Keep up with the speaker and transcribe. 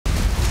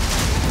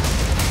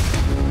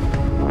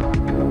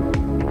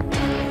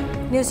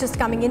news just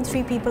coming in.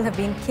 3 people have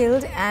been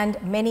killed and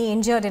many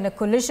injured in a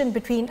collision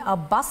between a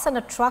bus and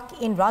a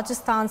truck in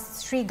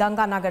Rajasthan's Sri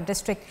Ganganagar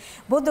district.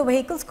 Both the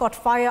vehicles caught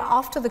fire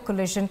after the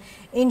collision.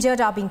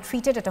 Injured are being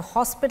treated at a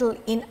hospital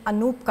in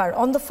Anupkar.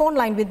 On the phone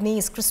line with me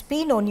is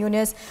Crispino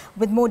Nunez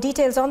with more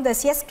details on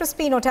this. Yes,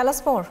 Crispino, tell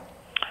us more.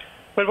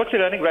 Well, what we're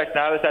learning right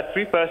now is that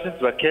 3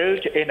 persons were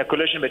killed in a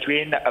collision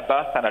between a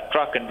bus and a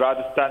truck in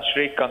Rajasthan's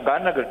Sri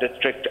Ganganagar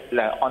district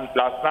on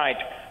last night.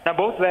 Now,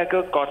 both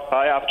vehicles caught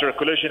fire after a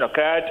collision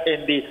occurred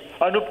in the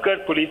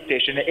Anupkar police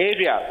station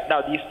area.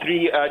 Now, these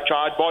 3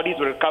 charred bodies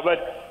were recovered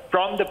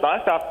from the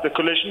bus after the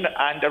collision,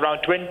 and around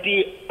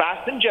 20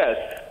 passengers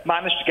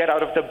managed to get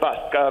out of the bus,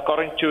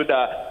 according to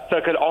the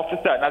circle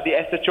officer. Now, the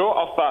SHO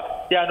of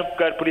the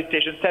Anupkar police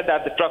station said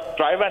that the truck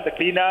driver and the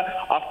cleaner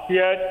are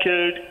feared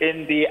killed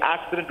in the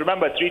accident.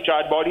 Remember, 3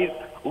 charred bodies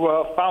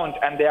were found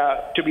and they are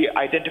to be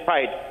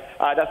identified.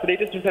 That's the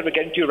latest news that we're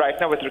getting to you right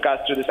now with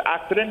regards to this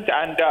accident.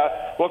 And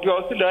what we're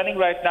also learning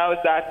right now is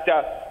that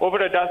over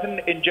a dozen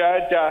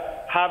injured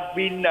have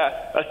been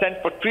sent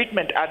for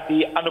treatment at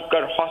the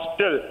Anupkar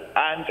hospital,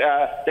 and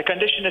the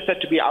condition is said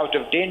to be out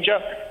of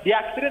danger. The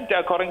accident,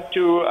 according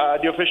to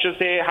the officials,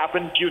 say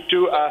happened due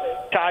to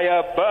a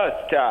tire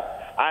burst.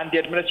 And the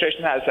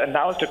administration has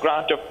announced a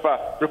grant of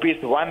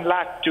rupees 1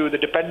 lakh to the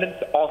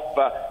dependents of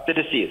the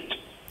deceased.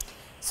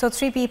 So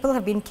 3 people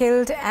have been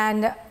killed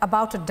and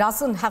about a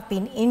dozen have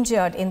been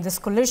injured in this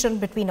collision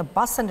between a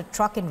bus and a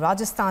truck in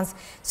Rajasthan's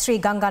Sri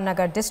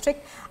Ganganagar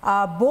district.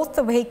 Both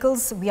the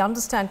vehicles, we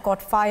understand,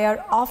 caught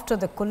fire after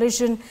the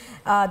collision.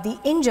 The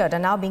injured are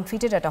now being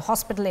treated at a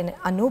hospital in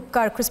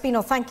Anupkar.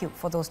 Crispino, thank you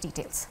for those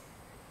details.